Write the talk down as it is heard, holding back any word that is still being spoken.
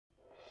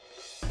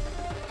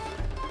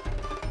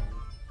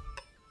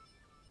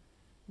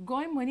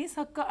गोय मनीस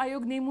हक्क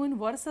आयोग नेमून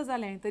वर्स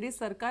जालें तरी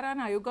सरकारान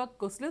आयोगाक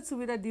कसल्योच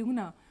सुविधा दिवंक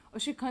ना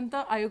अशी खंत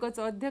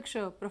आयोगाचो अध्यक्ष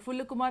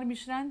प्रफुल्ल कुमार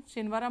मिश्रान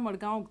शेनवारा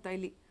मडगांव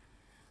उक्तायली.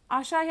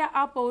 आशा ह्या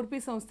आपवरपी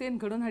संस्थेन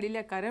घडोवन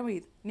हाडिल्ल्या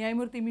कार्यावळीत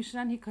न्यायमूर्ती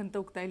मिश्रान ही खंत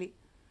उक्तायली.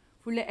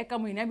 फुडल्या एका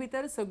म्हयन्या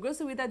भितर सगळ्यो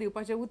सुविधा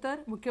दिवपाचें उतर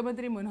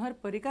मुख्यमंत्री मनोहर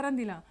पर्रीकारान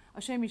दिलां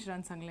अशें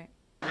मिश्रान सांगलें.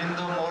 Even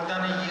though more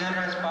than a year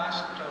has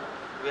passed,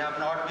 we have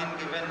not been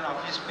given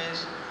office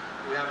space,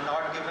 we have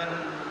not given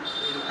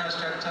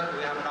infrastructure,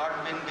 we have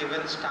not been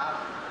given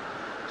staff.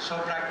 So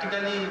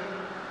practically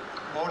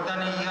more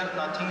than a year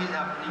nothing is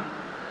happening.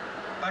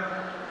 But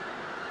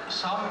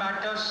some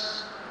matters,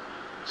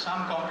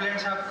 some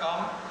complaints have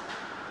come.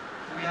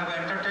 We have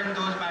entertained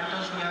those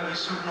matters, we have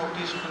issued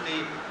notice to the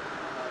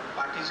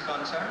parties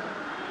concerned.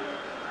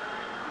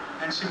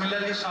 And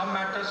similarly, some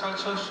matters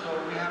also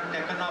we have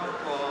taken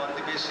up on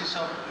the basis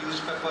of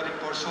newspaper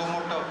report, so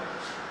moto.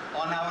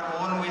 On our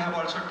own, we have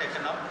also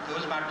taken up.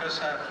 Those matters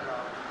are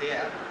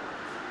there.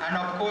 And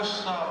of course,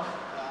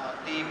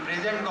 the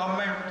present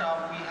government,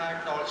 we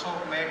had also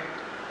met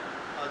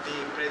the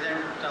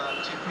present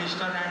Chief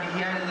Minister, and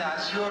he has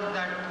assured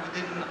that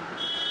within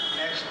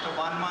next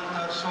 1 month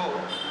or so,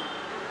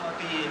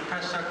 the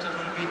infrastructure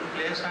will be in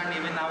place and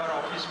even our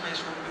office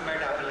space will be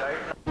made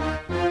available.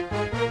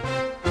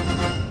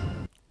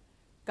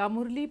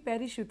 Camurlim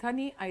parish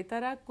युथांनी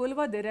आयतारा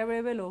कोलवा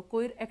दर्यावेळेवेलो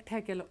कोयर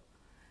एकठांय केलो.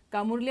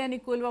 कामुर्ली आनी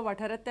कोलवा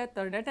वाठारांतल्या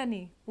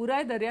तरणाट्यांनी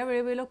पुराय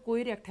दर्यावेळेवेलो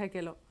कोयर एकठांय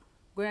केलो.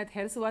 गोंयांत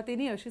हेर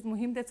सुवातींनी अशीच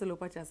मोहीम ते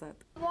चलोवपाचे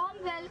आसात. Warm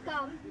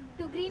welcome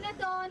to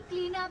Greenathon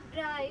Cleanup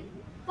Drive,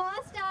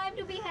 first time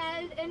to be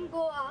held in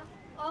Goa,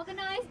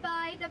 organized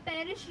by the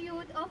parish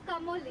youth of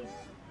Kamuli.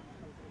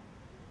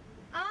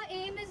 Our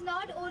aim is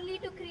not only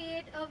to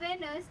create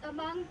awareness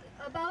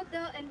about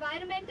the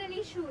environmental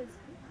issues,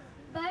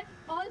 but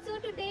also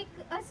to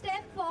take a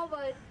step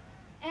forward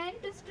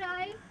and to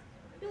strive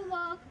to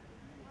work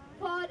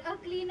for a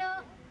cleaner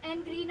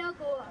and greener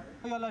Goa.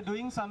 You all are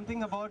doing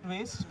something about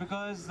waste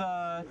because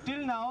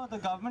till now the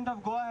government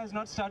of Goa has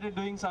not started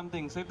doing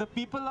something. So if the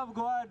people of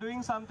Goa are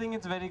doing something,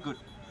 it's very good.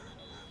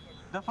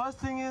 The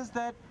first thing is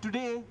that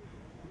today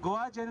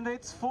Goa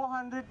generates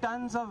 400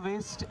 tons of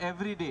waste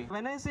every day.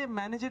 When I say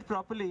manage it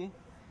properly,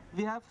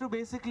 we have to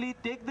basically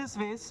take this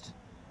waste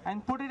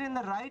and put it in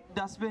the right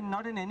dustbin,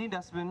 not in any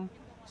dustbin,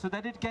 so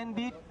that it can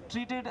be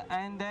treated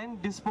and then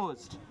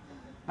disposed.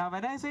 Now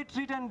when I say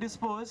treat and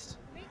disposed,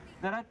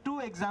 there are two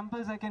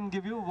examples I can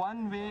give you.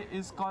 One way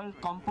is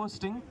called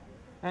composting,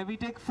 where we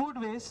take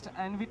food waste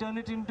and we turn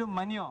it into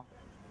manure.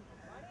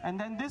 And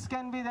then this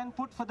can be then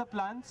put for the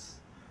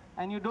plants,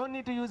 and you don't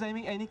need to use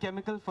any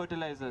chemical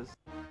fertilizers.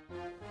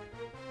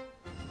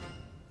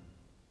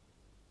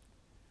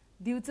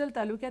 Bicholim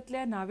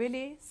तालुक्यातल्या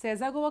नावेले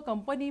सेजागोवा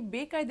company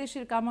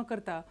बेकायदेशीर कामां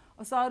करता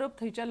असो आरोप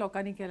थंयच्या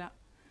लोकांनी केला.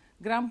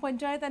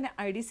 ग्रामपंचायत आनी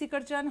IDC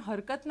कडच्यान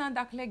हरकतना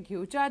दाखले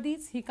घेवच्या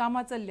आदींच ही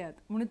कामां चल्ल्यात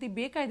म्हणून ती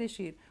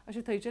बेकायदेशीर अशें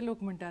थंयचे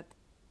लोक म्हणटात.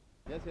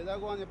 हे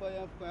सेजागोवान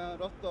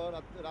रस्तो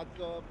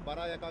रातचो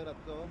 12-1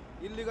 रातचो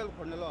इल्लिगल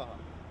फोडलेलो आहा.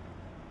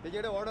 तेजे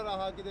कडेन ऑर्डर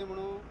आहा कितें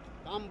म्हणून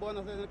काम बंद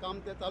आसा काम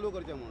ते चालू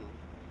करचें म्हणून.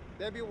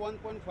 ते बी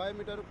 1.5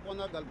 मीटर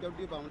पोंदाक घालचे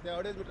डिपा म्हणजे ते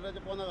 2.5 मिटराचे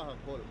पोंदाक आहा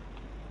खोल.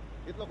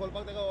 इतलो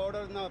खोलपाक ताका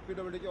ऑर्डर ना,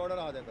 PWDची ऑर्डर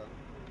आहा ताका.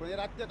 पण हे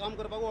रातचें काम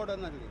करपाक ऑर्डर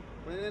नासली.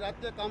 पण हे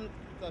रातचें काम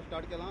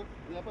स्टार्ट केलां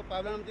आनी आपण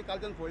पायपलायन आमची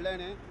कालच्यान फोडल्या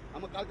न्ही.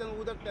 आमकां कालच्यान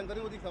उदक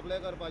टँकरीन उदीक सप्लाय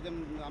करपाचें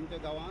आमच्या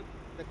गांवांत.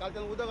 ते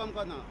कालच्यान उदक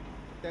आमकां ना,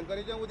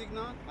 टँकरीचें उदीक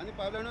ना आनी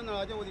पायपलायन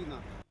नळाचें उदीक ना.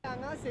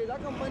 हांगा सेजा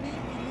कंपनी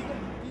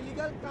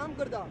इलिगल काम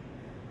करता.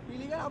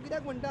 इलिगल हांव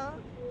कित्याक म्हणटा,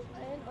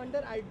 हांवें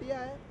अंडर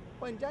ITI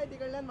पंचायती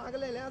कडल्यान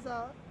मागलेलें आसा.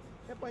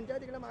 त्या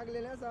पंचायती कडल्यान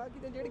मागलेलें आसा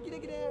की तेंचे कडेन कितें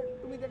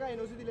कितें तुमी ताका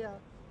NOC दिल्या.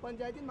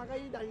 पंचायतीन म्हाका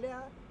ही धाडल्या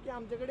की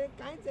आमचे कडेन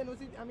कांयच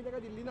NOC आमी ताका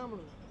दिल्ली ना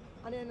म्हणून.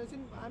 आनी NOC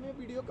आमी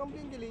PDO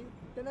कंप्लेन केली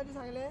तेन्ना ती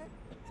सांगलें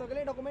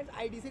सगळे डॉक्युमेंट्स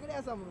IDC कडेन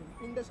आसा म्हणून,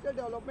 इंडस्ट्रियल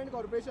डेव्हलपमेंट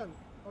कॉर्पोरेशन.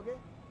 ओके,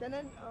 तेन्ना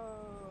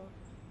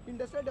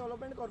इंडस्ट्रियल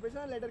डेव्हलपमेंट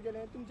कॉर्पोरेशनान लेटर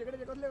केलें तुमचे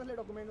कडेन कसले कसले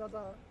डॉक्युमेंट्स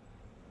आसा.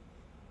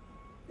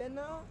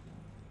 तेन्ना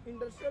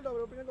इंडस्ट्रियल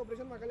डेव्हलपमेंट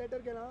कॉर्पोरेशन म्हाका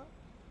लेटर केला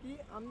की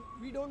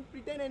we don't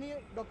pretend any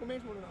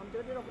documents म्हणून, आमचे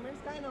कडेन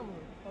डॉक्युमेंट्स कांय ना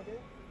म्हणून. ओके,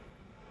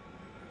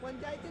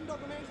 पंचायतीन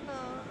डॉक्युमेंट्स ना,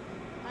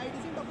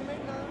 IDCन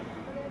डॉक्युमेंट ना,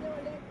 आनी येदे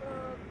व्हडलें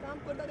काम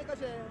करता तें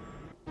कशें.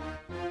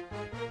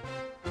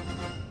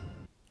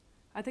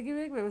 आता घेऊ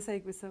एक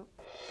व्यावसायिक विसव.